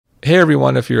Hey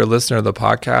everyone, if you're a listener of the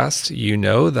podcast, you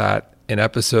know that in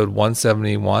episode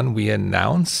 171, we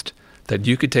announced that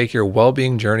you could take your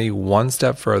well-being journey one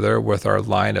step further with our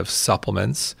line of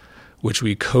supplements, which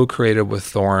we co-created with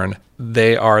Thorne.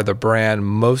 They are the brand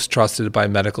most trusted by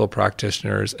medical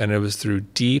practitioners, and it was through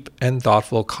deep and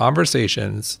thoughtful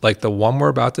conversations like the one we're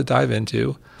about to dive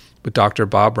into with Dr.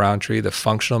 Bob Rountree, the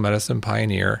functional medicine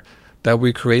pioneer, that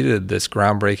we created this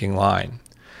groundbreaking line.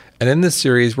 And in this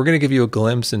series, we're going to give you a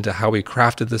glimpse into how we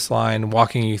crafted this line,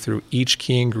 walking you through each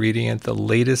key ingredient, the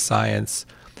latest science,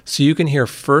 so you can hear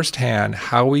firsthand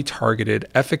how we targeted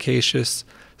efficacious,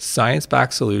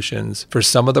 science-backed solutions for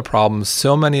some of the problems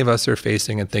so many of us are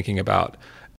facing and thinking about.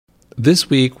 This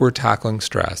week, we're tackling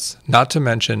stress, not to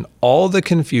mention all the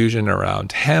confusion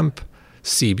around hemp,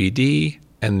 CBD,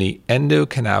 and the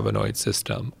endocannabinoid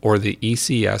system, or the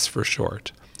ECS for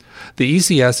short. The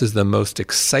ECS is the most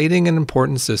exciting and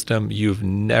important system you've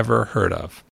never heard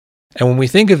of. And when we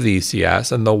think of the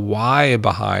ECS and the why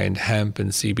behind hemp and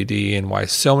CBD and why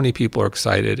so many people are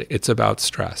excited, it's about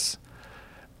stress.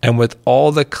 And with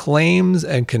all the claims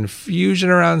and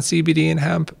confusion around CBD and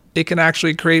hemp, it can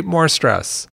actually create more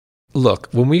stress. Look,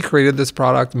 when we created this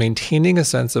product, maintaining a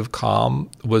sense of calm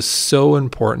was so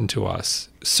important to us.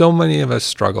 So many of us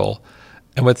struggle.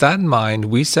 And with that in mind,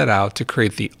 we set out to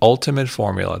create the ultimate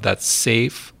formula that's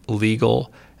safe, legal,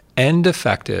 and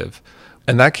effective.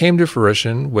 And that came to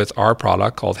fruition with our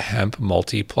product called Hemp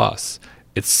Multi Plus.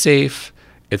 It's safe.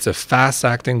 It's a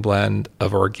fast-acting blend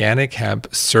of organic hemp,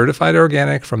 certified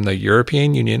organic from the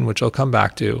European Union, which I'll come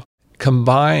back to,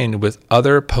 combined with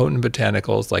other potent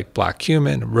botanicals like black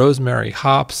cumin, rosemary,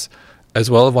 hops, as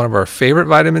well as one of our favorite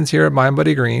vitamins here at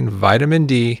MindBody Green, vitamin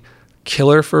D,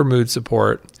 killer for mood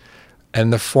support.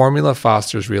 And the formula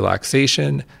fosters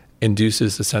relaxation,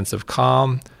 induces a sense of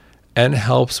calm, and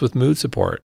helps with mood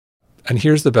support. And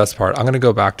here's the best part. I'm going to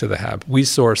go back to the hemp. We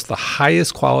source the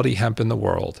highest quality hemp in the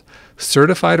world,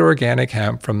 certified organic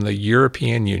hemp from the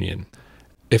European Union.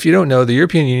 If you don't know, the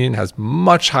European Union has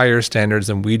much higher standards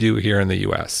than we do here in the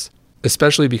US,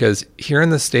 especially because here in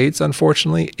the States,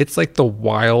 unfortunately, it's like the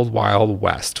wild, wild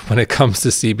west when it comes to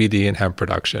CBD and hemp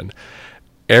production.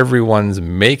 Everyone's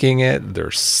making it,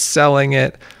 they're selling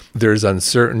it. There's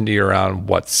uncertainty around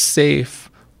what's safe,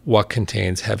 what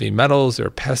contains heavy metals or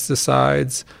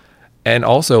pesticides, and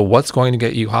also what's going to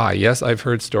get you high. Yes, I've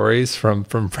heard stories from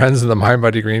friends in the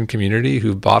MindBody Green community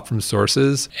who've bought from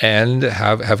sources and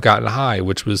have gotten high,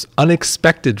 which was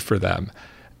unexpected for them.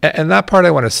 And that part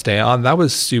I want to stay on. That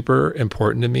was super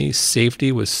important to me.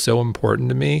 Safety was so important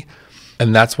to me.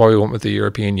 And that's why we went with the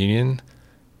European Union.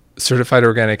 Certified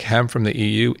organic hemp from the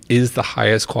EU is the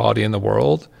highest quality in the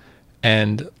world.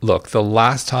 And look, the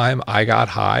last time I got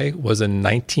high was in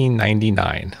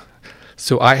 1999.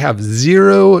 So I have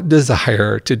zero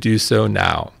desire to do so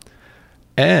now.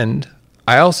 And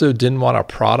I also didn't want a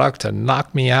product to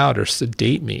knock me out or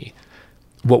sedate me.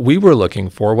 What I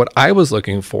was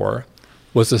looking for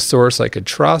was a source I could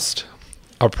trust,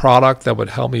 a product that would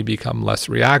help me become less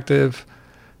reactive,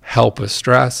 help with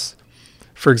stress.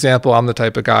 For example, I'm the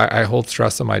type of guy, I hold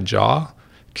stress in my jaw,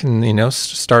 can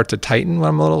start to tighten when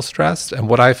I'm a little stressed. And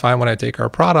what I find when I take our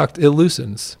product, it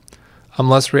loosens. I'm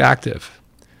less reactive.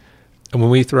 And when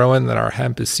we throw in that our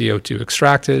hemp is CO2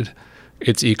 extracted,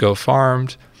 it's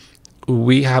eco-farmed,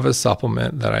 we have a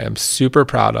supplement that I am super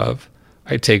proud of.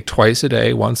 I take twice a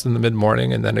day, once in the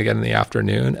mid-morning and then again in the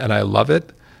afternoon, and I love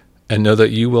it and know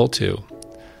that you will too.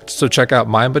 So check out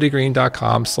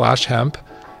mindbodygreen.com/hemp,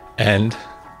 and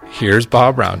here's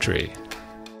Bob Rountree.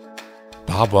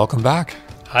 Bob, welcome back.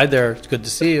 Hi there. It's good to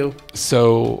see you.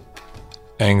 So,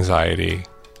 anxiety,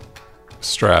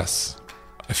 stress.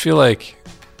 I feel like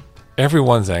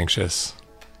everyone's anxious.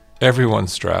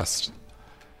 Everyone's stressed.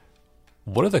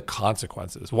 What are the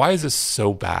consequences? Why is this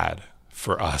so bad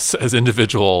for us as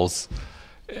individuals,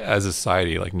 as a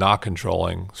society, like not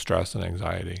controlling stress and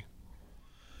anxiety?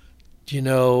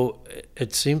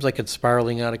 It seems like it's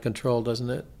spiraling out of control, doesn't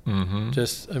it? Mm-hmm.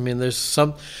 There's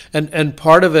some, and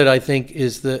part of it, I think,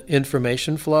 is the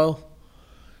information flow.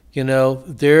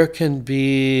 There can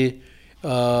be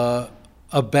a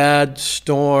bad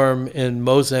storm in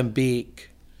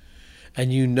Mozambique,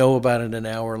 and you know about it an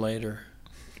hour later.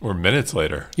 Or minutes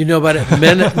later. You know about it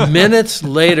minutes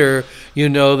later. You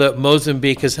know that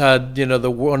Mozambique has had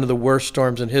one of the worst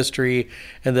storms in history,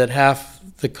 and that half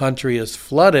the country is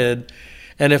flooded.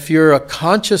 And if you're a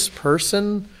conscious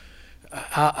person,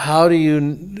 how do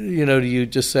you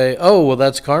just say, oh well,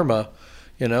 that's karma?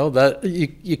 That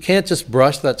you can't just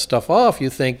brush that stuff off.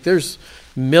 You think there's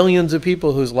millions of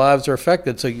people whose lives are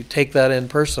affected, so you take that in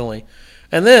personally,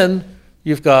 and then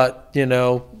you've got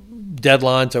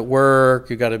deadlines at work.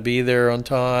 You got to be there on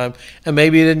time, and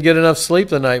maybe you didn't get enough sleep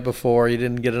the night before. You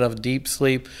didn't get enough deep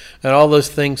sleep, and all those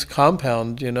things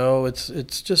compound.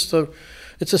 It's just a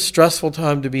stressful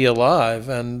time to be alive,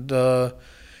 and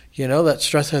that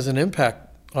stress has an impact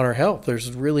on our health.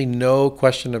 There's really no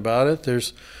question about it.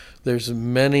 There's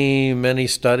many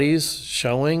studies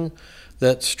showing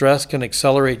that stress can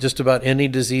accelerate just about any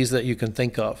disease that you can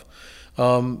think of.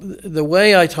 The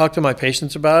way I talk to my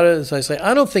patients about it is I say,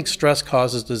 I don't think stress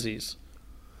causes disease.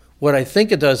 What I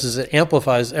think it does is it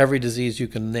amplifies every disease you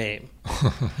can name,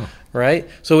 right?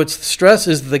 So stress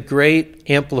is the great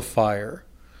amplifier,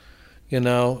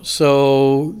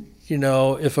 So,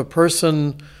 if a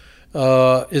person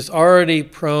is already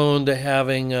prone to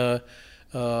having an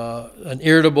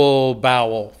irritable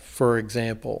bowel, for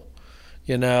example,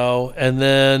 and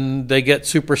then they get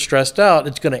super stressed out,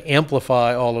 it's going to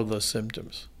amplify all of those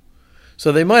symptoms.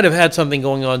 So they might have had something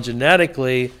going on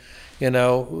genetically,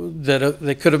 that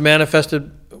they could have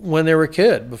manifested when they were a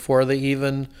kid before they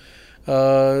even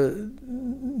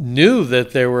knew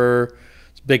that there were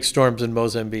big storms in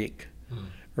Mozambique,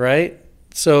 right?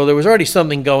 So there was already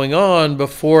something going on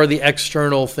before the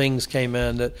external things came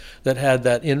in that had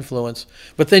that influence.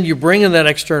 But then you bring in that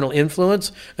external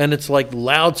influence, and it's like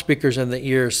loudspeakers in the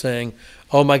ear saying,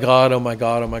 oh my God, oh my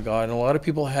God, oh my God. And a lot of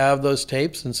people have those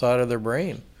tapes inside of their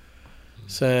brain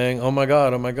saying, oh my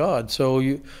God, oh my God.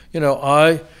 So,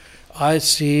 I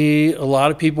see a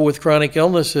lot of people with chronic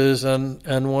illnesses,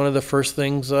 and one of the first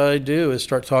things I do is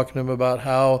start talking to them about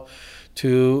how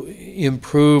to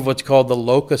improve what's called the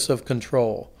locus of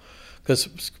control.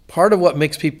 Because part of what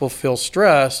makes people feel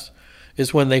stressed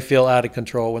is when they feel out of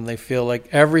control, when they feel like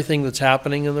everything that's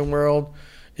happening in the world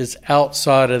is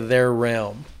outside of their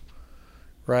realm,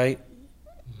 right?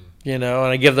 And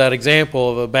I give that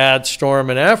example of a bad storm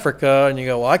in Africa, and you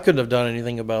go, well, I couldn't have done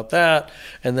anything about that.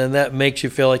 And then that makes you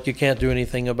feel like you can't do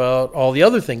anything about all the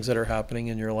other things that are happening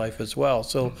in your life as well.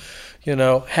 So,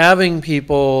 having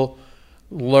people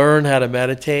learn how to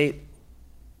meditate,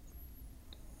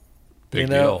 Big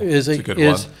deal. Is a good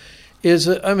one.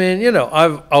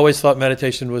 I've always thought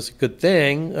meditation was a good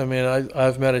thing. I mean,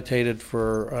 I've meditated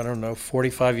for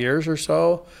 45 years or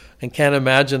so, and can't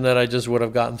imagine that I just would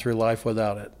have gotten through life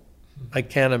without it. I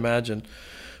can't imagine.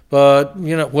 But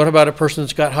what about a person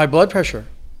that's got high blood pressure?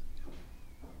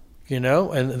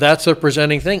 And that's a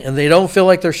presenting thing, and they don't feel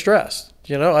like they're stressed.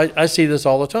 I see this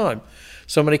all the time.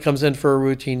 Somebody comes in for a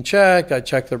routine check, I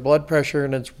check their blood pressure,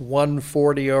 and it's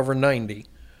 140 over 90.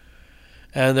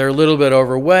 And they're a little bit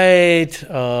overweight,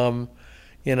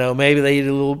 maybe they eat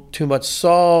a little too much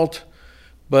salt,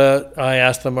 but I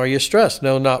ask them, are you stressed?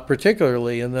 No, not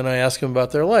particularly. And then I ask them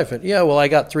about their life. And, I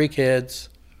got 3 kids.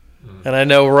 And I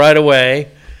know right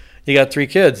away, you got 3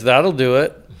 kids, that'll do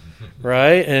it,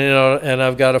 right? And, and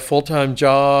I've got a full-time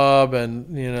job,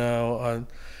 and,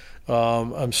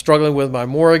 I'm struggling with my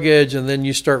mortgage, and then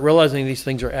you start realizing these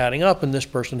things are adding up, and this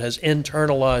person has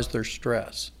internalized their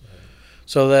stress.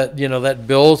 So that, that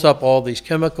builds up all these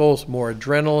chemicals, more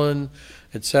adrenaline,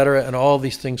 et cetera, and all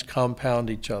these things compound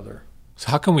each other.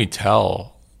 So how can we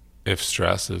tell if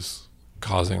stress is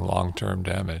causing long-term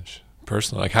damage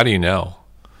personally? Like, how do you know?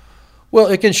 Well,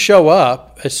 it can show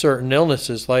up as certain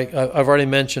illnesses. Like I've already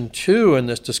mentioned 2 in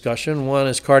this discussion. One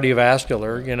is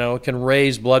cardiovascular. It can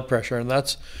raise blood pressure, and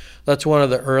that's one of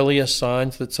the earliest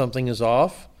signs that something is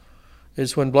off,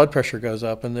 is when blood pressure goes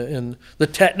up. And the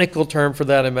technical term for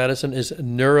that in medicine is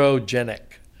neurogenic.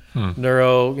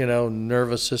 Neuro,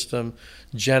 nervous system.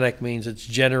 Genic means it's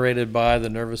generated by the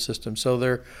nervous system. So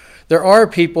there are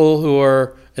people who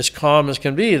are as calm as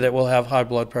can be that will have high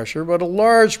blood pressure, but a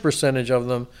large percentage of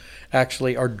them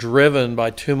actually are driven by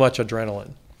too much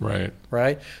adrenaline. Right.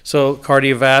 So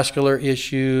cardiovascular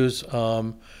issues,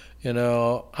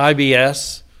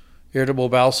 IBS, irritable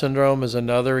bowel syndrome, is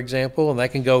another example, and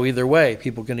that can go either way.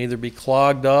 People can either be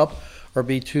clogged up or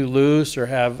be too loose or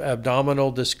have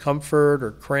abdominal discomfort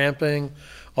or cramping.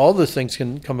 All those things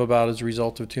can come about as a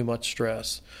result of too much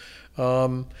stress.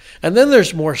 And then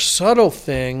there's more subtle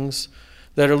things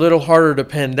that are a little harder to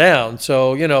pin down.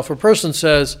 So, if a person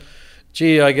says,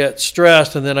 gee, I get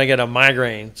stressed and then I get a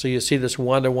migraine. So you see this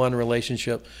one-to-one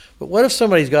relationship. But what if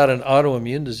somebody's got an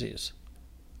autoimmune disease?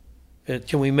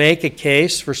 Can we make a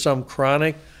case for some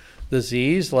chronic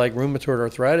disease like rheumatoid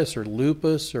arthritis or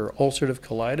lupus or ulcerative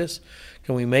colitis?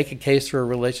 Can we make a case for a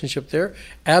relationship there?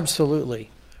 Absolutely,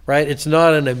 right? It's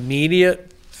not an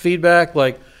immediate feedback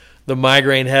like the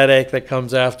migraine headache that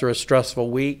comes after a stressful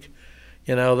week.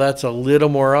 That's a little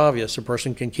more obvious. A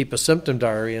person can keep a symptom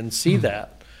diary and see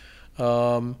that.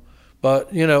 But,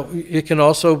 it can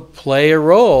also play a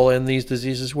role in these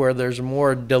diseases where there's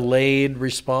more delayed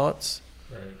response.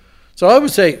 Right. So I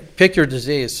would say pick your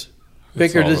disease.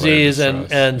 Pick your disease,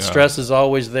 and stress is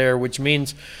always there, which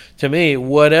means to me,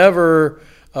 whatever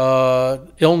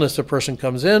illness a person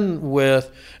comes in with,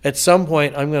 at some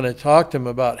point I'm going to talk to them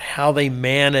about how they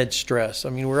manage stress. I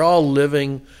mean, we're all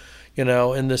living,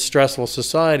 in this stressful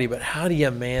society, but how do you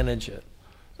manage it?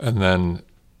 And then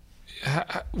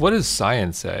what does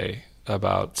science say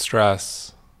about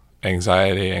stress,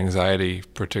 anxiety? Anxiety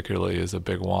particularly is a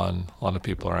big one. A lot of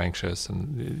people are anxious,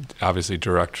 and obviously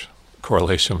direct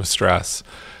correlation with stress.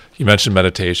 You mentioned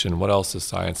meditation. What else does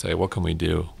science say? What can we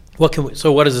do?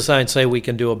 So what does the science say we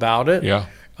can do about it? Yeah.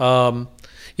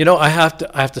 I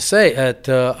have to say,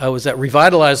 I was at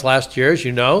Revitalize last year, as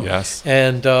you know. Yes.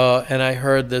 And I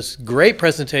heard this great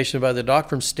presentation by the doc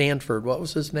from Stanford. What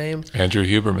was his name? Andrew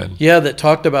Huberman. Yeah, that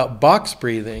talked about box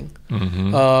breathing.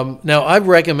 Mm-hmm. Now, I've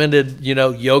recommended,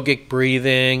 yogic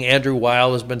breathing. Andrew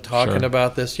Weil has been talking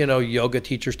about this. Yoga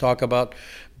teachers talk about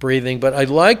breathing. But I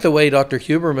like the way Dr.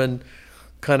 Huberman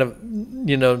kind of,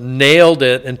 nailed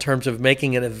it in terms of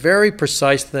making it a very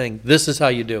precise thing. This is how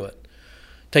you do it.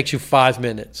 Takes you 5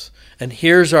 minutes. And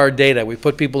here's our data. We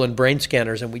put people in brain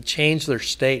scanners and we change their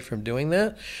state from doing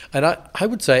that. And I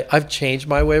would say I've changed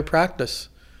my way of practice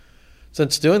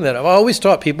since doing that. I've always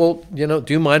taught people,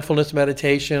 do mindfulness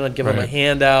meditation. I'd give them a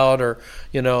handout or,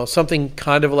 something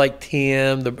kind of like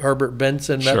TM, the Herbert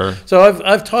Benson method. So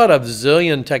I've taught a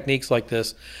zillion techniques like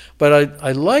this. But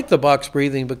I like the box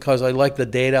breathing because I like the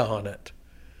data on it.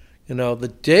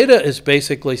 The data is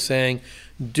basically saying,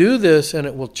 do this and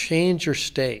it will change your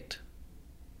state.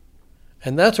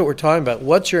 And that's what we're talking about.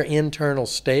 What's your internal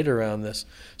state around this?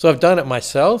 So I've done it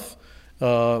myself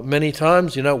many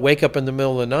times, wake up in the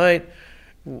middle of the night,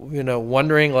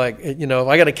 wondering if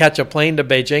I got to catch a plane to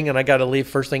Beijing and I got to leave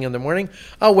first thing in the morning,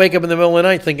 I'll wake up in the middle of the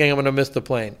night thinking I'm going to miss the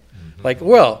plane. A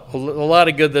lot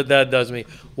of good that does me.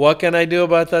 What can I do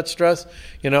about that stress?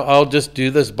 I'll just do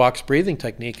this box breathing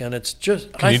technique, and it's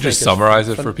just. Can you just summarize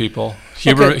it for people?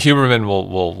 Huberman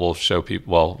will show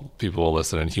people. Well, people will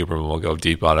listen, and Huberman will go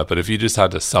deep on it. But if you just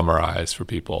had to summarize for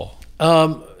people.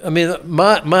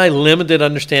 My limited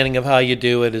understanding of how you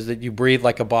do it is that you breathe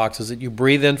like a box. Is that you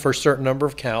breathe in for a certain number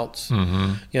of counts,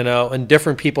 and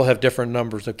different people have different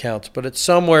numbers of counts, but it's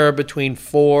somewhere between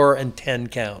 4 and 10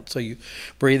 counts. So you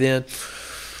breathe in,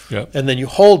 and then you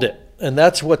hold it, and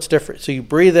that's what's different. So you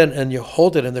breathe in and you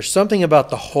hold it, and there's something about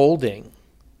the holding,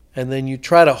 and then you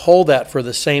try to hold that for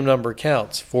the same number of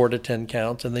counts, 4 to 10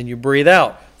 counts, and then you breathe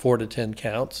out 4 to 10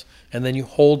 counts. And then you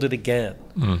hold it again.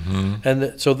 Mm-hmm.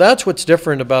 And so that's what's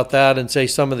different about that and, say,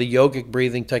 some of the yogic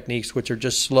breathing techniques, which are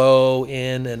just slow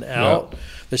in and out. Yep.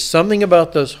 There's something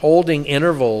about those holding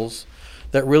intervals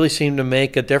that really seem to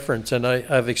make a difference, and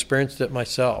I've experienced it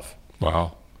myself.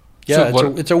 Wow. Yeah,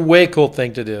 so it's a way cool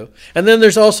thing to do. And then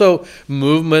there's also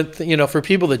movement, for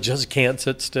people that just can't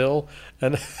sit still.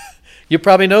 And you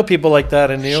probably know people like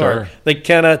that in New York. They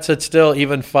cannot sit still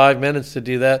even 5 minutes to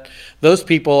do that. Those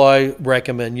people, I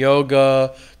recommend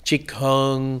yoga,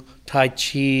 qigong, tai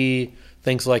chi,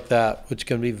 things like that, which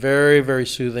can be very, very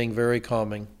soothing, very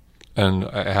calming. And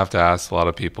I have to ask a lot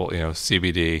of people,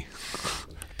 CBD,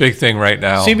 big thing right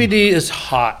now. CBD is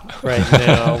hot right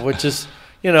now, which is,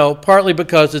 partly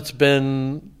because it's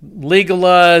been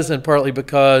legalized and partly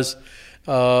because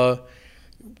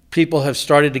people have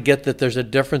started to get that there's a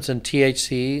difference in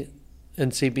THC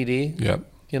and CBD. Yep.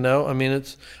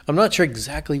 I'm not sure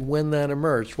exactly when that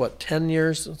emerged. 10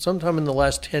 years? Sometime in the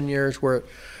last 10 years where,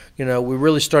 we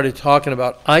really started talking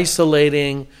about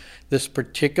isolating this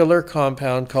particular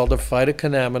compound called a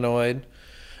phytocannabinoid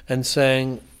and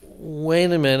saying,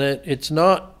 wait a minute, it's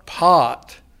not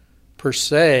pot per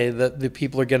se that the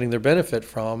people are getting their benefit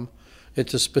from.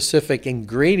 It's a specific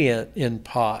ingredient in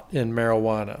pot, in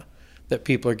marijuana, that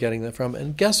people are getting that from.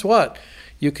 And guess what?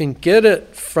 You can get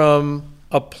it from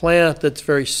a plant that's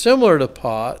very similar to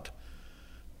pot,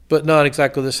 but not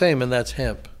exactly the same, and that's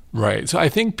hemp. Right. So I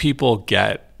think people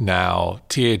get now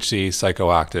THC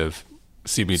psychoactive,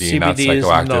 CBD not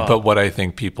psychoactive. Not. But what I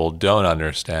think people don't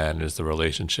understand is the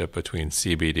relationship between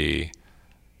CBD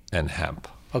and hemp.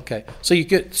 Okay. So you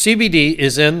get CBD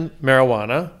is in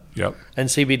marijuana. Yep. And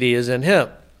CBD is in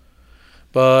hemp.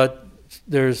 But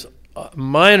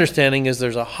my understanding is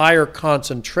there's a higher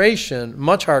concentration,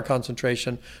 much higher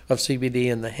concentration of CBD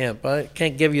in the hemp. I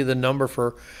can't give you the number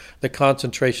for the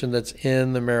concentration that's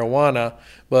in the marijuana,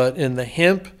 but in the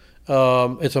hemp,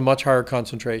 it's a much higher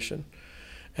concentration.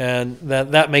 And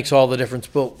that makes all the difference.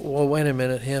 But, well, wait a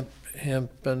minute, hemp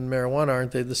and marijuana,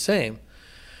 aren't they the same?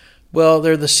 Well,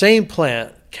 they're the same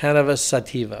plant, Cannabis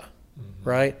sativa. Mm-hmm.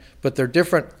 right? But they're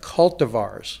different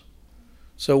cultivars.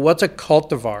 So what's a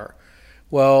cultivar?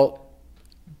 Well,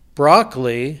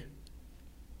 broccoli,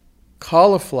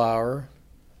 cauliflower,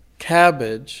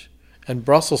 cabbage, and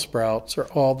Brussels sprouts are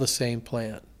all the same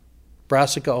plant.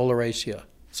 Brassica oleracea,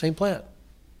 same plant.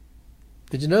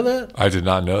 Did you know that? I did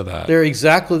not know that. They're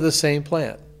exactly the same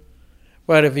plant.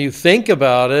 But if you think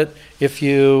about it, if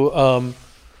you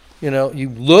you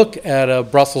look at a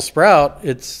Brussels sprout,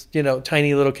 it's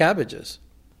tiny little cabbages,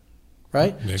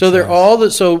 right? Makes so they're sense. all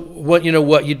so what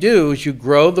you do is you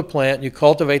grow the plant, you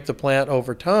cultivate the plant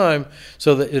over time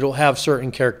so that it'll have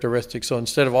certain characteristics. So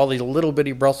instead of all these little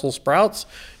bitty Brussels sprouts,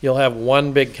 you'll have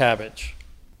one big cabbage,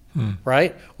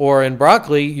 right? Or in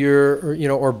broccoli,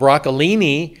 or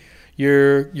broccolini,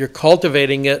 you're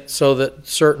cultivating it so that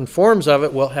certain forms of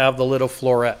it will have the little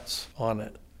florets on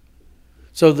it.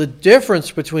 So the difference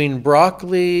between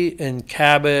broccoli and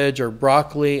cabbage or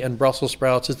broccoli and Brussels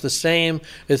sprouts is the same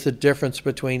as the difference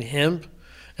between hemp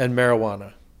and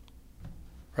marijuana,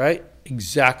 right?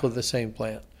 Exactly the same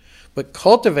plant, but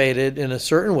cultivated in a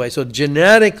certain way. So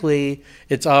genetically,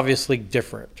 it's obviously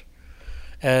different.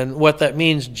 And what that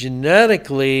means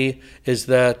genetically is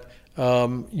that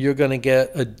you're going to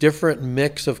get a different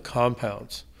mix of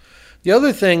compounds. The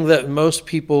other thing that most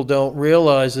people don't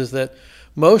realize is that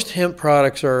most hemp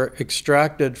products are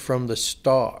extracted from the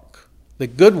stalk, the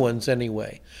good ones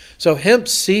anyway. So hemp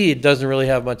seed doesn't really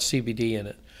have much CBD in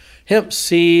it. Hemp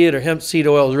seed or hemp seed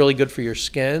oil is really good for your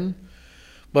skin,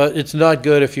 but it's not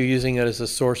good if you're using it as a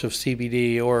source of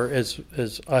CBD or,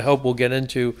 as I hope we'll get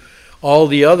into, all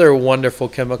the other wonderful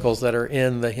chemicals that are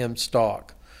in the hemp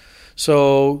stalk.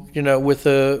 So, with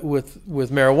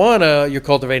marijuana, you're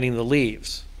cultivating the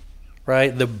leaves,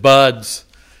 right? The buds,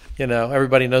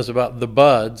 everybody knows about the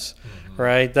buds,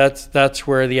 right? That's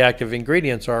where the active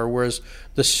ingredients are. Whereas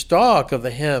the stalk of the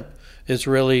hemp is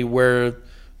really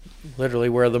literally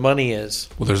where the money is.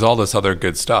 Well, there's all this other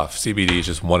good stuff. CBD is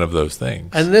just one of those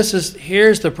things. And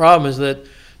here's the problem is that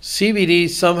CBD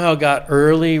somehow got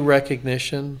early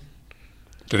recognition.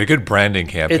 Did a good branding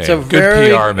campaign. It's a good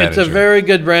PR manager. It's a very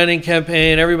good branding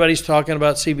campaign. Everybody's talking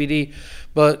about CBD.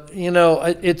 But,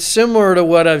 it's similar to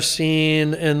what I've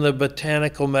seen in the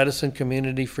botanical medicine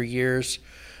community for years.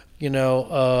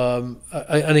 An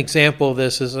example of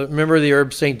this is, remember the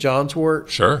herb St. John's wort?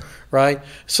 Sure. Right?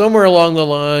 Somewhere along the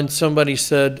line, somebody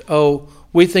said,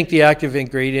 we think the active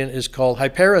ingredient is called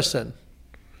hypericin.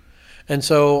 And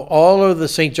so all of the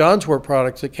St. John's wort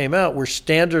products that came out were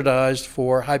standardized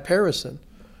for hypericin.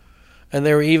 And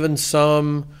there were even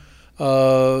some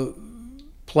plant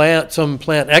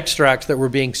extracts that were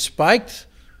being spiked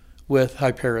with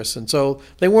hypericin. So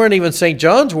they weren't even St.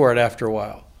 John's wort after a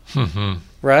while,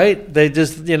 right? They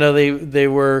just, they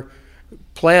were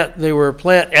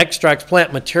plant extracts,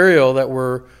 plant material that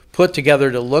were put together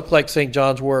to look like St.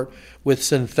 John's wort with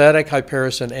synthetic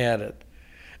hypericin added.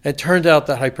 It turned out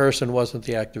that hypericin wasn't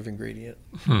the active ingredient.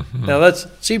 Now,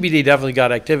 CBD definitely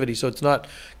got activity, so it's not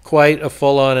quite a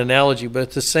full-on analogy, but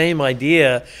it's the same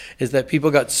idea, is that people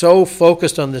got so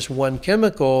focused on this one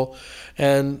chemical,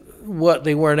 and what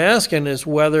they weren't asking is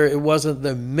whether it wasn't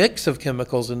the mix of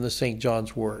chemicals in the St.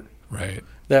 John's wort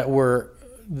that were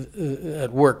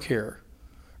at work here,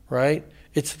 right?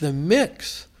 It's the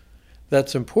mix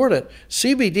that's important.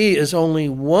 CBD is only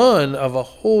one of a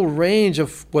whole range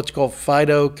of what's called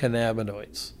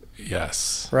phytocannabinoids.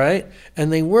 Yes. Right? And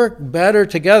they work better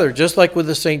together, just like with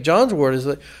the St. John's wort. Is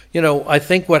that, I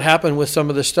think what happened with some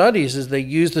of the studies is they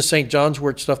used the St. John's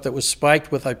wort stuff that was spiked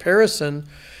with hypericin,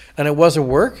 and it wasn't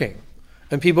working.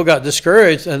 And people got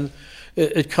discouraged, and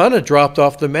it kind of dropped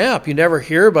off the map. You never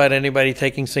hear about anybody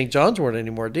taking St. John's wort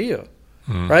anymore, do you?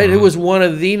 Right? It was one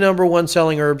of the number one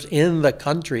selling herbs in the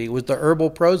country. It was the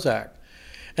herbal Prozac.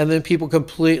 And then people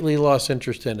completely lost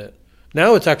interest in it.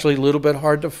 Now it's actually a little bit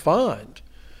hard to find.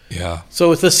 Yeah.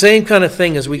 So it's the same kind of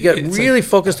thing as we get really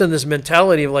focused on this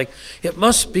mentality of it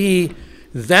must be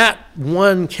that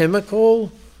one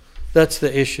chemical that's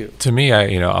the issue. To me,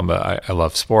 I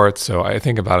love sports, so I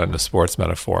think about it in a sports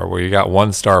metaphor where you got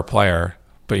one star player,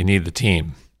 but you need the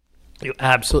team.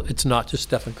 Absolutely. It's not just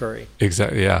Stephen Curry.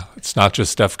 Exactly. Yeah. It's not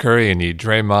just Steph Curry. You need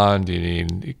Draymond. You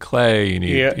need Clay. You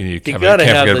need Kevin. Can't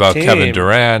forget about team. Kevin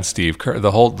Durant, Steve Kerr, the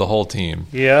whole team.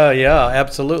 Yeah.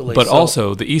 Absolutely. But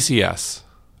also the ECS,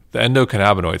 the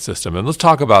endocannabinoid system. And let's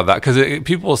talk about that, because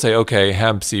people will say, okay,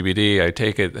 hemp, CBD, I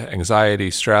take it, anxiety,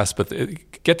 stress, but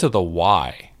get to the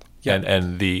why. Yeah.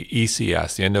 And the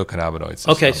ECS, the endocannabinoid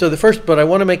system. Okay. So but I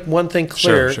want to make one thing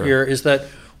clear here is that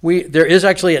there is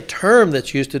actually a term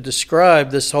that's used to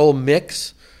describe this whole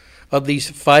mix of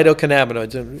these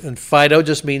phytocannabinoids. And phyto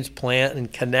just means plant,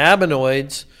 and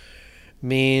cannabinoids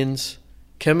means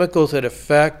chemicals that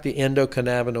affect the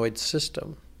endocannabinoid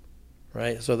system,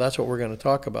 right? So that's what we're going to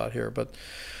talk about here. But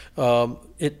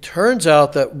it turns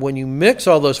out that when you mix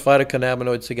all those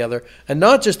phytocannabinoids together, and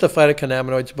not just the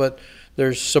phytocannabinoids, but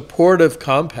there's supportive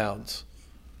compounds,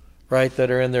 right,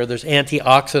 that are in there. There's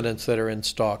antioxidants that are in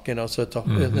stock, so it's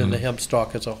in the hemp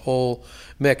stock, it's a whole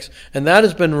mix. And that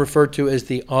has been referred to as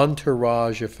the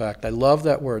entourage effect. I love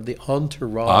that word, the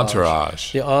entourage.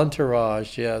 Entourage. The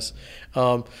entourage, yes.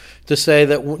 To say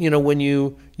that, when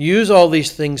you use all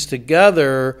these things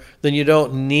together, then you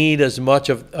don't need as much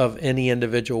of any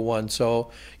individual one.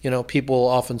 So, people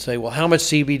often say, well, how much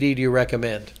CBD do you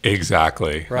recommend?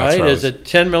 Exactly. Right? Is it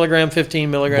 10 milligram, 15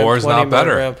 milligram, More is 20 not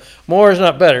better. milligram? More is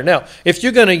not better. Now, if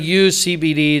you're going to use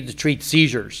CBD to treat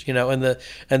seizures, and the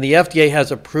FDA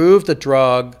has approved a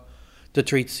drug to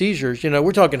treat seizures,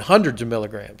 we're talking hundreds of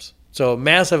milligrams. So a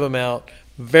massive amount,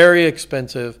 very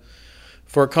expensive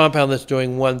for a compound that's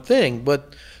doing one thing.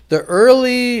 But the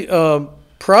early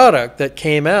product that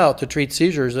came out to treat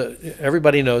seizures,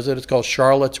 everybody knows it, it's called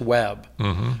Charlotte's Web,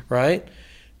 right?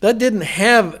 That didn't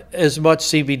have as much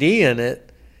CBD in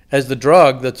it as the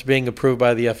drug that's being approved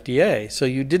by the FDA. So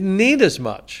you didn't need as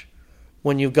much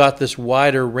when you've got this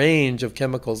wider range of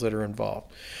chemicals that are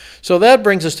involved. So that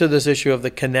brings us to this issue of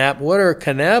what are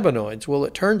cannabinoids? Well,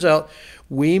 it turns out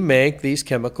we make these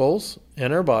chemicals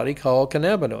in our body called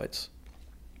cannabinoids.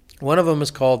 One of them is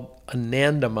called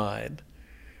anandamide,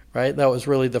 right? That was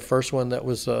really the first one that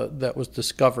was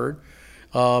discovered.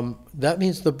 That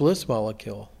means the bliss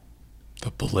molecule.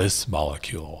 The bliss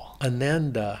molecule.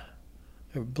 Ananda,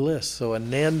 or bliss. So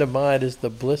anandamide is the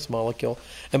bliss molecule.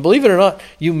 And believe it or not,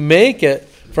 you make it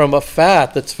from a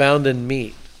fat that's found in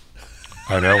meat.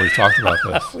 I know, we've talked about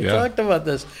this. We talked about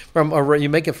this. You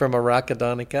make it from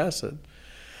arachidonic acid.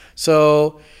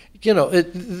 So,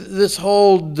 this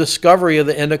whole discovery of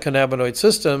the endocannabinoid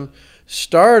system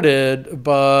started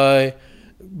by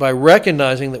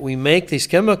recognizing that we make these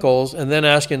chemicals and then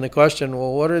asking the question,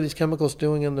 well, what are these chemicals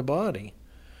doing in the body?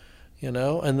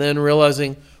 And then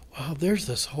realizing, wow, there's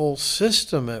this whole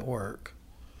system at work.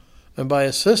 And by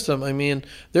a system, I mean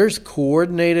there's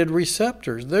coordinated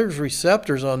receptors. There's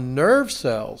receptors on nerve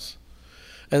cells.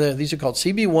 And these are called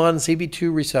CB1,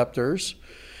 CB2 receptors.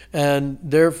 And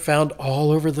they're found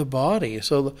all over the body.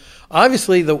 So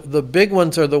obviously the big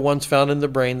ones are the ones found in the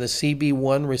brain, the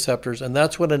CB1 receptors, and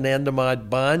that's what anandamide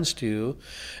binds to.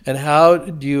 And how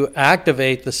do you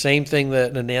activate the same thing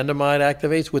that anandamide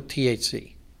activates? With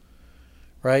THC,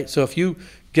 right? So if you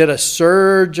get a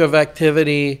surge of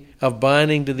activity of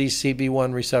binding to these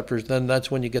CB1 receptors, then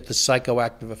that's when you get the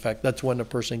psychoactive effect. That's when a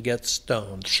person gets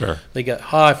stoned. Sure. They get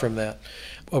high from that.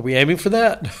 Are we aiming for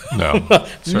that? No.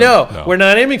 No, we're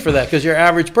not aiming for that, because your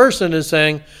average person is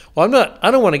saying, well, I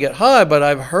don't want to get high, but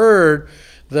I've heard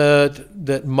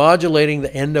that modulating the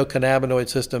endocannabinoid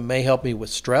system may help me with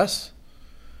stress,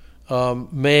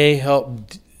 may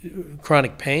help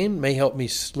chronic pain, may help me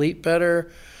sleep better,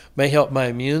 may help my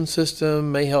immune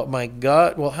system, may help my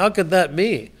gut. Well, how could that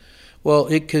be? Well,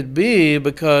 it could be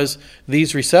because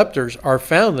these receptors are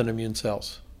found in immune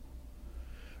cells.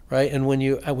 Right, and when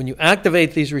you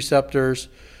activate these receptors,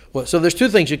 so there's two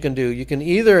things you can do. You can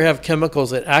either have chemicals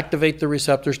that activate the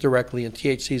receptors directly, and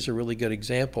THC is a really good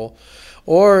example,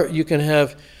 or you can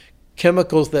have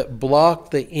chemicals that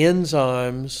block the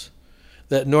enzymes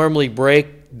that normally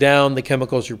break down the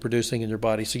chemicals you're producing in your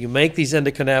body. So you make these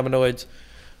endocannabinoids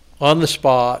on the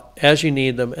spot as you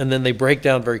need them, and then they break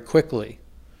down very quickly.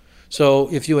 So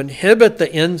if you inhibit the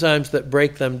enzymes that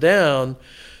break them down,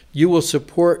 you will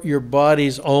support your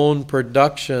body's own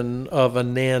production of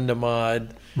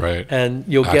anandamide, right? And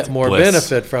you'll get more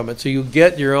benefit from it. So you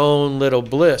get your own little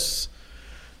bliss,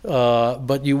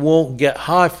 but you won't get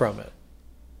high from it.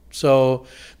 So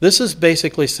this is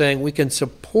basically saying we can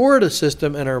support a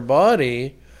system in our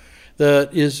body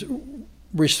that is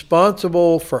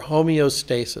responsible for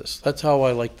homeostasis. That's how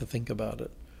I like to think about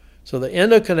it. So the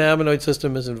endocannabinoid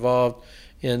system is involved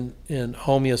in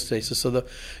homeostasis. So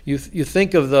you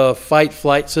think of the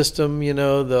fight-flight system,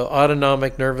 the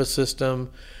autonomic nervous system,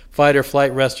 fight or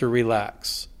flight, rest or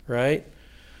relax, right?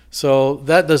 So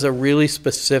that does a really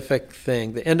specific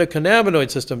thing. The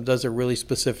endocannabinoid system does a really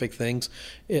specific things.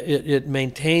 It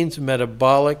maintains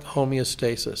metabolic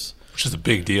homeostasis. Which is a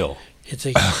big deal. It's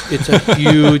a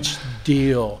huge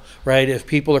deal, right? If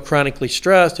people are chronically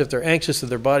stressed, if they're anxious, if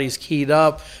their body's keyed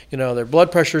up, their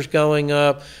blood pressure's going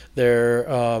up,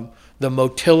 the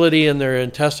motility in their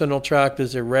intestinal tract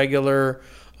is irregular,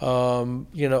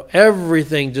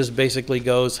 everything just basically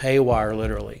goes haywire,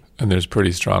 literally. And there's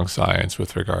pretty strong science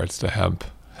with regards to hemp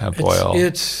oil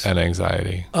and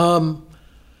anxiety.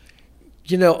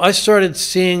 I started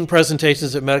seeing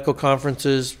presentations at medical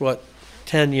conferences,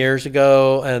 10 years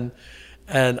ago,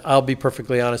 and I'll be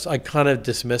perfectly honest, I kind of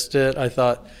dismissed it. I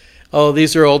thought, oh,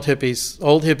 these are old hippies,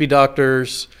 old hippie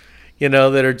doctors,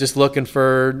 that are just looking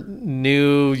for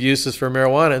new uses for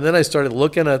marijuana. And then I started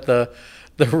looking at the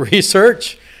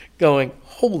research going,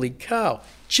 holy cow,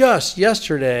 just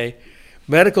yesterday,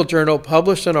 Medical Journal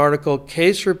published an article,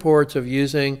 case reports of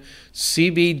using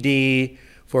CBD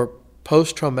for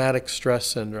post-traumatic stress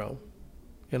syndrome.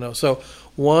 So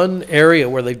one area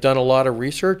where they've done a lot of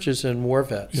research is in war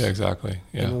vets. Yeah, exactly.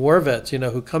 Yeah. And war vets,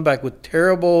 who come back with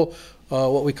terrible,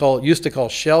 what we used to call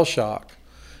shell shock,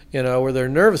 where their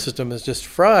nervous system is just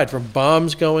fried from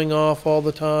bombs going off all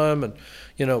the time and,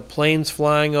 planes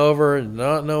flying over and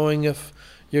not knowing if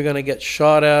you're going to get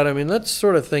shot at. I mean, that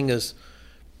sort of thing is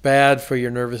bad for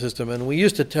your nervous system. And we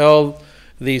used to tell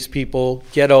these people,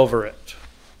 get over it.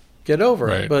 Get over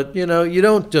right. it. But, you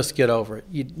don't just get over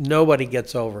it. Nobody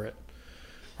gets over it,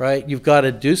 right? You've got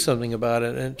to do something about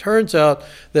it. And it turns out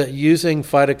that using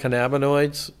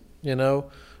phytocannabinoids,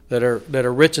 that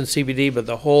are rich in CBD, but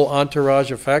the whole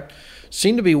entourage effect,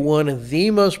 seem to be one of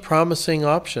the most promising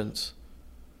options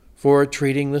for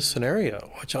treating this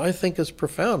scenario, which I think is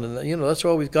profound. And, that's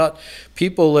why we've got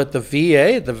people at the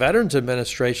VA, the Veterans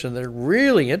Administration, that are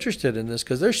really interested in this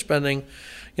because they're spending,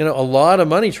 a lot of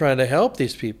money trying to help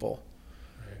these people.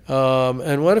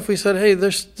 And what if we said, hey,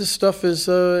 this stuff is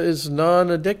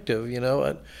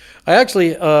non-addictive, I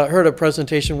actually heard a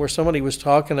presentation where somebody was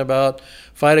talking about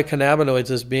phytocannabinoids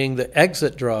as being the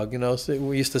exit drug. So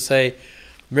we used to say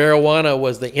marijuana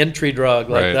was the entry drug.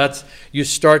 Like right. That's, you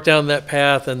start down that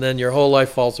path and then your whole life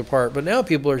falls apart. But now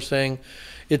people are saying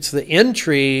it's the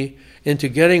entry into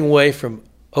getting away from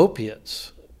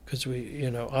opiates, because we,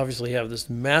 obviously have this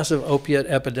massive opiate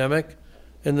epidemic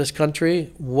in this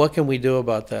country. What can we do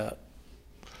about that?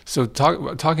 So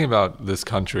talking about this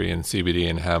country and CBD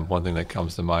and hemp, one thing that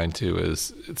comes to mind too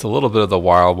is it's a little bit of the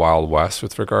wild, wild west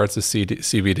with regards to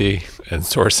CBD and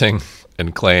sourcing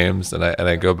and claims. And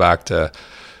I go back to,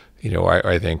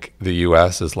 I think the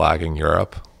U.S. is lagging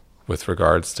Europe with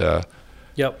regards to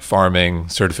farming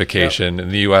certification. In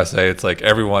the USA, it's like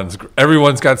everyone's got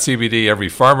CBD. Every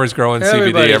farmer's growing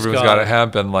CBD. Everyone's got a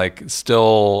hemp. And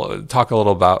still talk a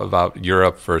little about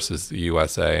Europe versus the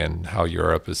USA and how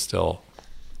Europe is still.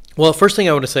 Well, first thing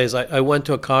I want to say is I went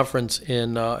to a conference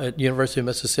at University of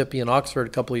Mississippi in Oxford a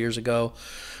couple of years ago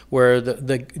where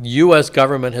the U.S.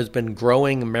 government has been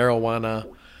growing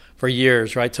marijuana for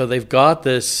years, right? So they've got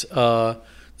this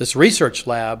research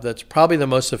lab that's probably the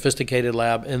most sophisticated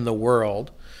lab in the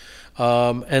world.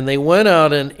 And they went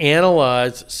out and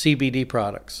analyzed CBD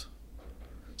products.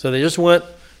 So they just went,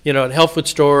 at health food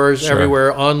stores,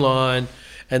 everywhere, online,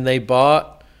 and they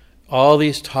bought all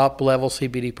these top-level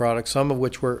CBD products, some of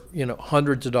which were,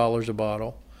 hundreds of dollars a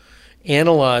bottle,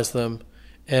 analyzed them,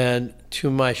 and to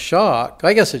my shock,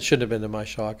 I guess it shouldn't have been to my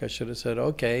shock. I should have said,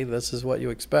 okay, this is what you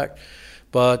expect.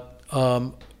 But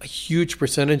a huge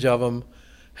percentage of them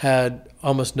had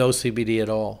almost no CBD at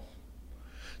all.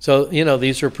 So,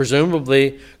 these are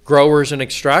presumably growers and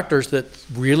extractors that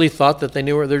really thought that they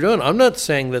knew what they're doing. I'm not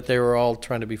saying that they were all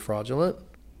trying to be fraudulent.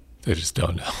 They just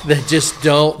don't know. They just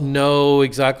don't know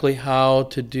exactly how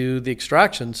to do the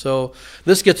extraction. So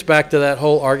this gets back to that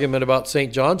whole argument about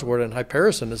St. John's wort and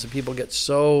hypericin, is that people get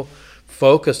so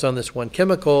focused on this one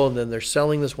chemical, and then they're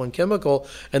selling this one chemical,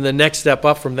 and the next step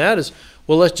up from that is,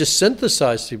 well, let's just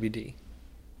synthesize CBD,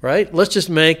 right? Let's just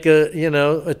make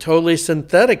a totally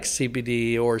synthetic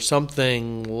CBD or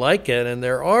something like it. And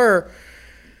there are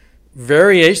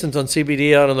variations on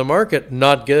CBD out on the market,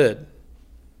 not good.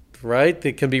 Right?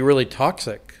 That can be really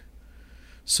toxic.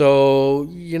 So,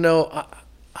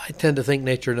 I tend to think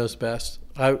nature knows best.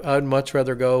 I'd much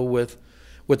rather go with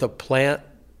a plant,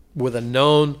 with a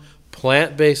known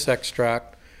plant-based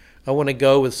extract. I want to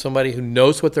go with somebody who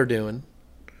knows what they're doing,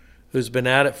 who's been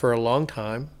at it for a long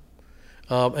time.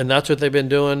 And that's what they've been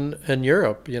doing in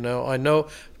Europe.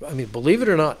 Believe it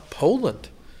or not, Poland.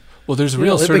 Well, there's a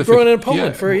real they've been growing in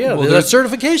Poland for the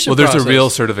certification. Well, there's process. a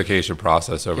real certification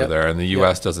process over there, and the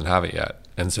U.S. doesn't have it yet.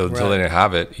 And so until they don't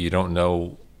have it, you don't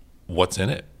know what's in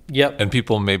it. Yep. And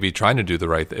people may be trying to do the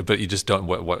right thing, but you just don't.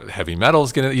 What heavy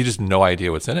metals get in it? You just have no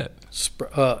idea what's in it.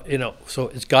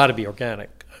 So it's got to be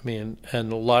organic. And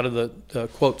a lot of the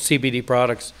quote CBD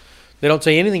products, they don't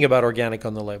say anything about organic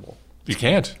on the label. You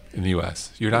can't in the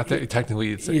U.S. You're not there. Technically,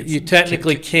 you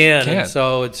technically can. And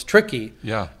so it's tricky.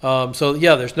 Yeah.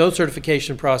 There's no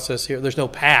certification process here. There's no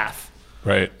path,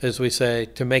 right, as we say,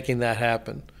 to making that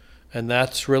happen, and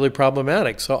that's really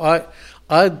problematic. So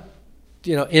I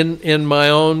in my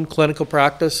own clinical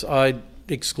practice, I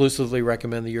exclusively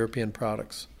recommend the European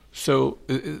products. So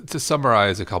to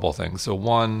summarize a couple things. So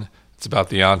one, it's about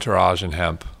the entourage in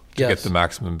hemp to get the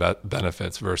maximum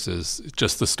benefits versus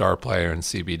just the star player in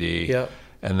CBD. Yeah.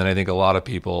 And then I think a lot of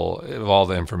people, of all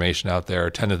the information out there,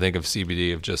 tend to think of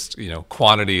CBD of just,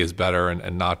 quantity is better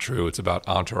and not true. It's about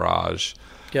entourage.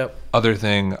 Yep. Other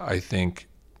thing I think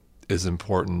is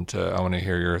important, I want to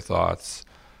hear your thoughts.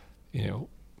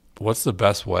 What's the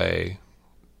best way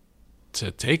to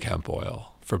take hemp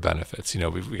oil for benefits? You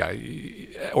see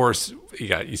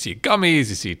gummies,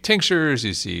 you see tinctures,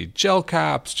 you see gel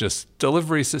caps, just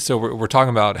delivery. So we're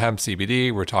talking about hemp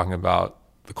CBD. We're talking about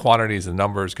the quantities and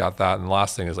numbers, got that. And the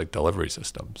last thing is like delivery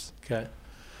systems. Okay.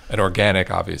 And organic,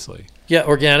 obviously. Yeah,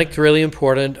 organic, really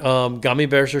important. Gummy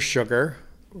bears are sugar,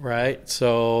 right?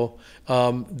 So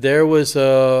there was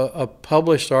a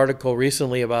published article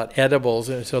recently about edibles,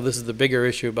 and so this is the bigger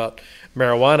issue about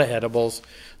marijuana edibles,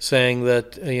 saying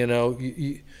that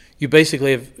you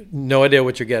basically have no idea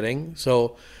what you're getting.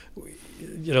 So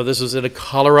this was in a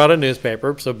Colorado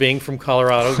newspaper. So being from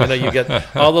Colorado, you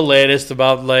get all the latest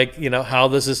about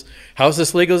how's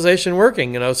this legalization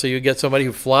working? So you get somebody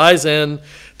who flies in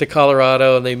to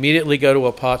Colorado and they immediately go to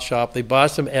a pot shop. They buy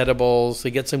some edibles, they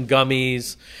get some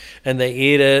gummies, and they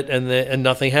eat it, and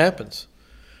nothing happens.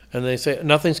 And they say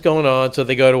nothing's going on, so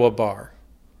they go to a bar,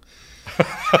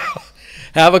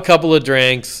 have a couple of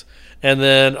drinks, and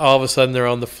then all of a sudden they're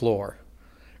on the floor,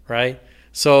 right?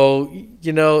 So,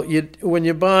 when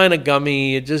you're buying a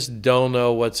gummy, you just don't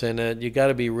know what's in it. You got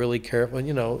to be really careful.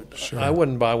 Sure. I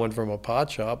wouldn't buy one from a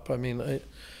pot shop. I mean,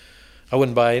 I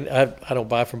wouldn't buy. I don't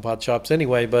buy from pot shops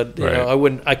anyway. But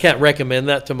right. I can't recommend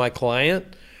that to my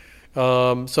client.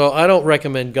 So I don't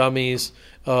recommend gummies.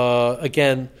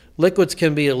 Again, liquids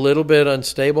can be a little bit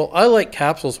unstable. I like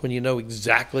capsules when you know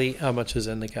exactly how much is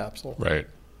in the capsule. Right.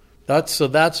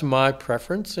 That's my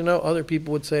preference. Other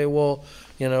people would say, well,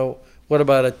 what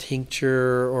about a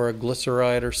tincture or a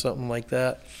glyceride or something like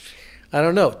that? I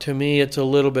don't know. To me, it's a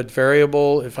little bit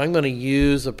variable. If I'm going to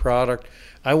use a product,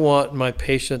 I want my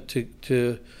patient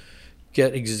to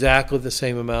get exactly the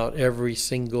same amount every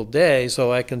single day,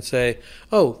 so I can say,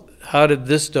 oh, how did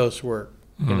this dose work?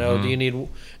 Do you need?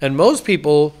 And most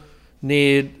people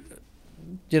need,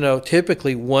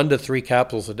 typically 1 to 3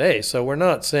 capsules a day. So we're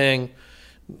not saying,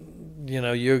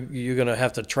 you're going to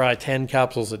have to try 10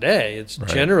 capsules a day. It's right.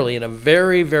 Generally in a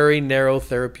very, very narrow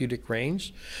therapeutic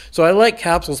range. So I like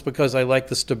capsules because I like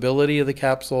the stability of the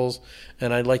capsules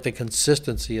and I like the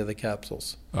consistency of the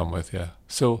capsules. I'm with you.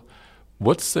 So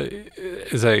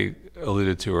as I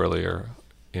alluded to earlier,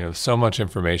 so much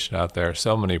information out there,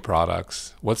 so many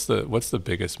products. What's the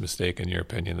biggest mistake in your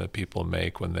opinion that people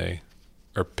make when they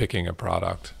are picking a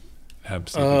product? Hemp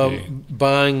CBD.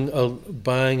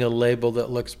 Buying a label that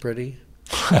looks pretty.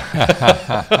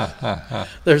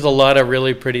 There's a lot of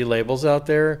really pretty labels out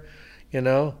there,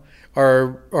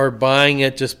 or buying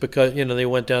it just because they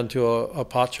went down to a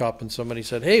pot shop and somebody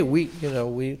said, "Hey, we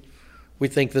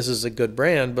think this is a good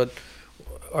brand, but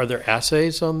are there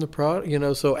assays on the product?"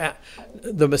 So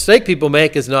the mistake people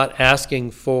make is not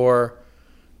asking for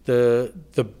the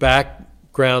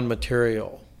background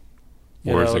material.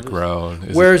 Where is it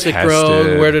grown? Where is it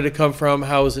grown? Where did it come from?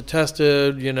 How is it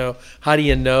tested? How do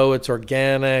you know it's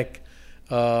organic?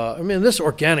 This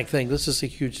organic thing, this is a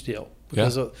huge deal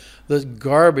because of the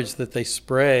garbage that they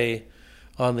spray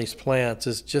on these plants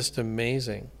is just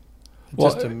amazing.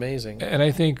 Amazing. And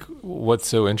I think what's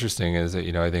so interesting is that,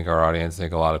 I think our audience, a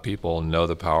lot of people know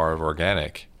the power of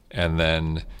organic. And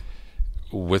then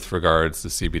with regards to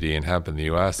CBD and hemp in the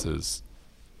U.S. is,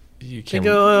 you can't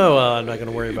go, oh, well, I'm not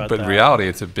going to worry about that. But in reality,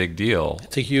 it's a big deal.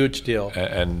 It's a huge deal.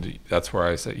 And that's where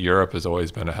I say Europe has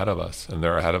always been ahead of us, and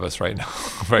they're ahead of us right now.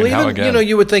 Again.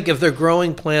 You would think if they're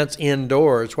growing plants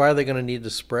indoors, why are they going to need to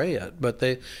spray it? But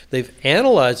they've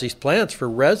analyzed these plants for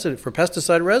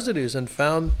pesticide residues and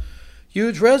found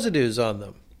huge residues on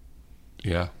them.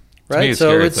 Yeah. Right? To me, it's so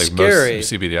scary. It's scary.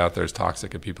 Most CBD out there is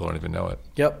toxic and people don't even know it.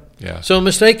 Yep. Yeah. So a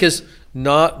mistake is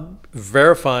not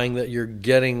verifying that you're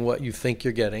getting what you think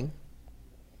you're getting,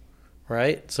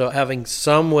 right? So having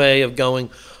some way of going,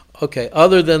 okay,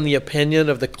 other than the opinion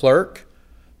of the clerk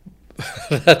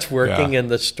that's working in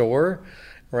the store,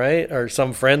 right? Or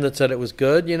some friend that said it was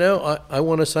good, I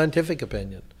want a scientific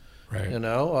opinion. Right.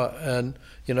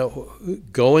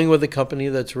 Going with a company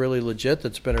that's really legit,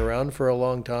 that's been around for a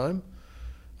long time.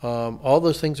 All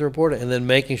those things are important. And then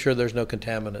making sure there's no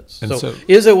contaminants. So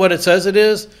is it what it says it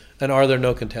is? And are there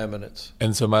no contaminants?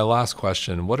 And so my last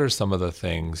question, what are some of the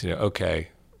things, okay,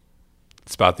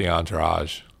 it's about the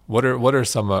entourage. What are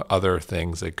some other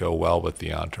things that go well with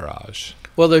the entourage?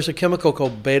 Well, there's a chemical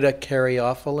called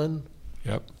beta-caryophyllene.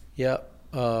 Yep. Yep.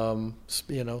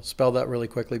 Spell that really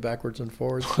quickly backwards and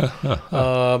forwards.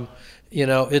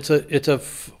 It's a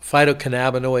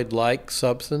phytocannabinoid-like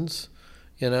substance,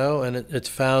 and it's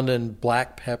found in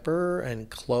black pepper and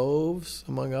cloves,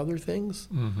 among other things.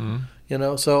 Mm-hmm.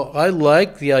 So I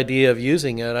like the idea of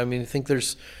using it. I mean, I think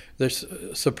there's a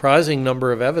surprising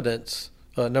number of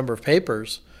number of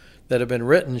papers that have been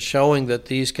written showing that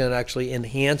these can actually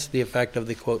enhance the effect of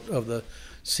the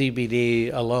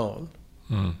CBD alone.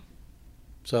 Mm.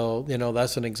 So,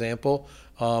 that's an example.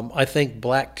 I think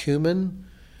black cumin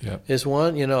Yep. is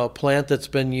one, a plant that's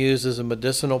been used as a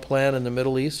medicinal plant in the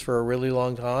Middle East for a really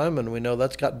long time, and we know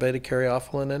that's got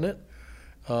beta-caryophyllene in it,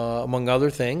 among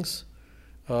other things.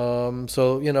 I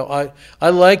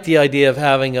like the idea of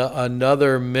having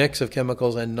another mix of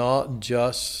chemicals and not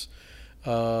just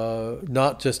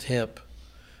hemp.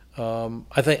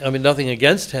 Nothing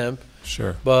against hemp.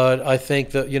 Sure. But I think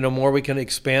that, more we can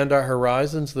expand our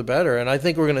horizons, the better. And I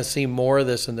think we're going to see more of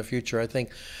this in the future. I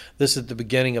think this is the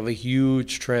beginning of a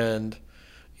huge trend,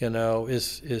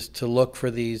 is to look for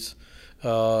these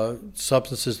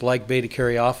substances like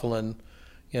beta-caryophyllene,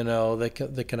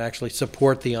 that can actually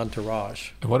support the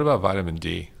entourage. And what about vitamin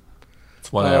D?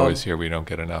 It's one I always hear we don't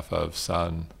get enough of.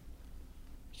 Sun.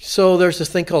 So there's this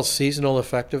thing called seasonal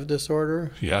affective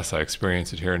disorder. Yes, I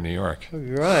experience it here in New York.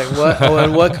 Right.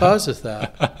 And what causes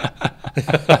that?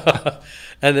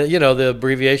 And the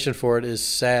abbreviation for it is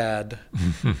SAD.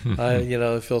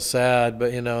 I feel sad,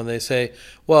 but and they say,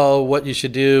 well, what you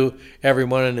should do every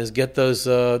morning is get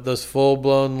those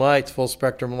full-blown lights, full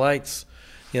spectrum lights,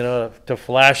 to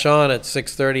flash on at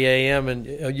 6:30 a.m.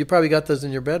 And you probably got those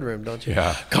in your bedroom, don't you?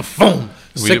 Yeah. Ka-boom!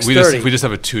 We just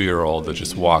have a 2-year-old that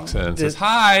just walks in and says,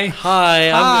 "Hi,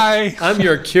 I'm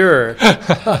your cure.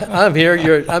 I'm here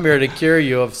to cure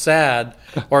you of SAD,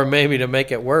 or maybe to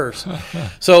make it worse."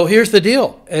 So here's the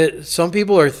deal: some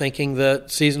people are thinking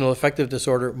that seasonal affective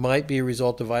disorder might be a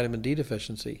result of vitamin D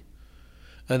deficiency,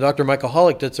 and Dr. Michael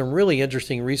Hollick did some really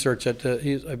interesting research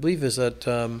I believe is at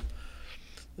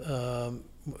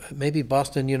maybe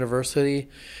Boston University,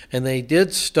 and they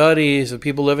did studies of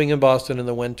people living in Boston in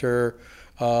the winter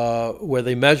where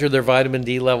they measured their vitamin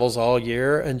D levels all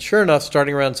year, and sure enough,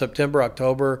 starting around September,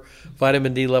 October,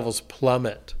 vitamin D levels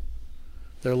plummet.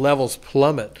 Their levels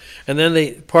plummet. And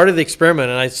then part of the experiment,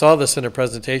 and I saw this in a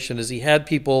presentation, is he had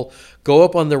people go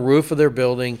up on the roof of their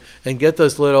building and get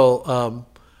those little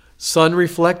sun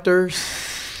reflectors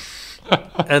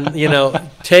and,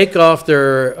 take off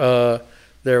their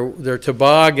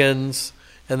toboggans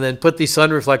and then put these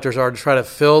sun reflectors on to try to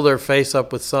fill their face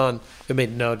up with sun. It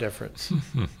made no difference.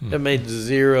 It made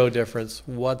zero difference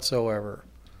whatsoever.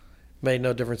 Made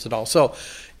no difference at all. So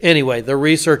anyway, the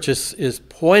research is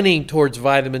pointing towards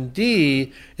vitamin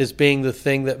D as being the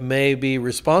thing that may be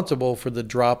responsible for the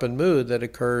drop in mood that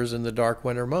occurs in the dark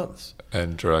winter months.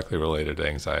 And directly related to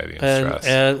anxiety and stress.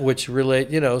 And which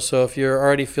relate, so if you're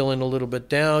already feeling a little bit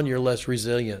down, you're less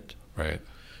resilient. Right.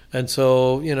 And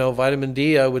so, vitamin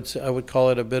D, I would call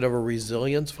it a bit of a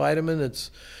resilience vitamin.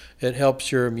 It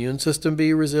helps your immune system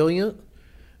be resilient.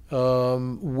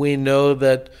 We know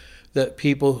that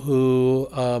people who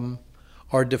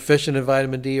are deficient in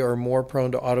vitamin D are more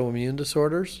prone to autoimmune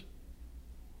disorders.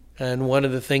 And one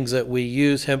of the things that we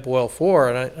use hemp oil for,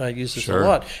 and I use this a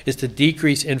lot, is to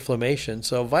decrease inflammation.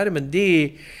 So vitamin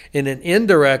D, in an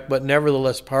indirect but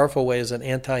nevertheless powerful way, is an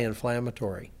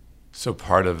anti-inflammatory. So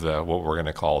part of what we're going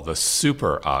to call the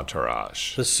super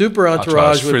entourage. The super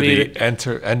entourage would be the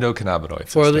endocannabinoids.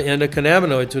 For the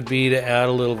endocannabinoids would be to add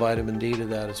a little vitamin D to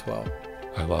that as well.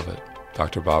 I love it.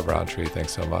 Dr. Bob Rountree,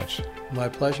 thanks so much. My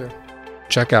pleasure.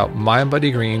 Check out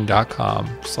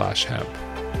mindbodygreen.com/hemp.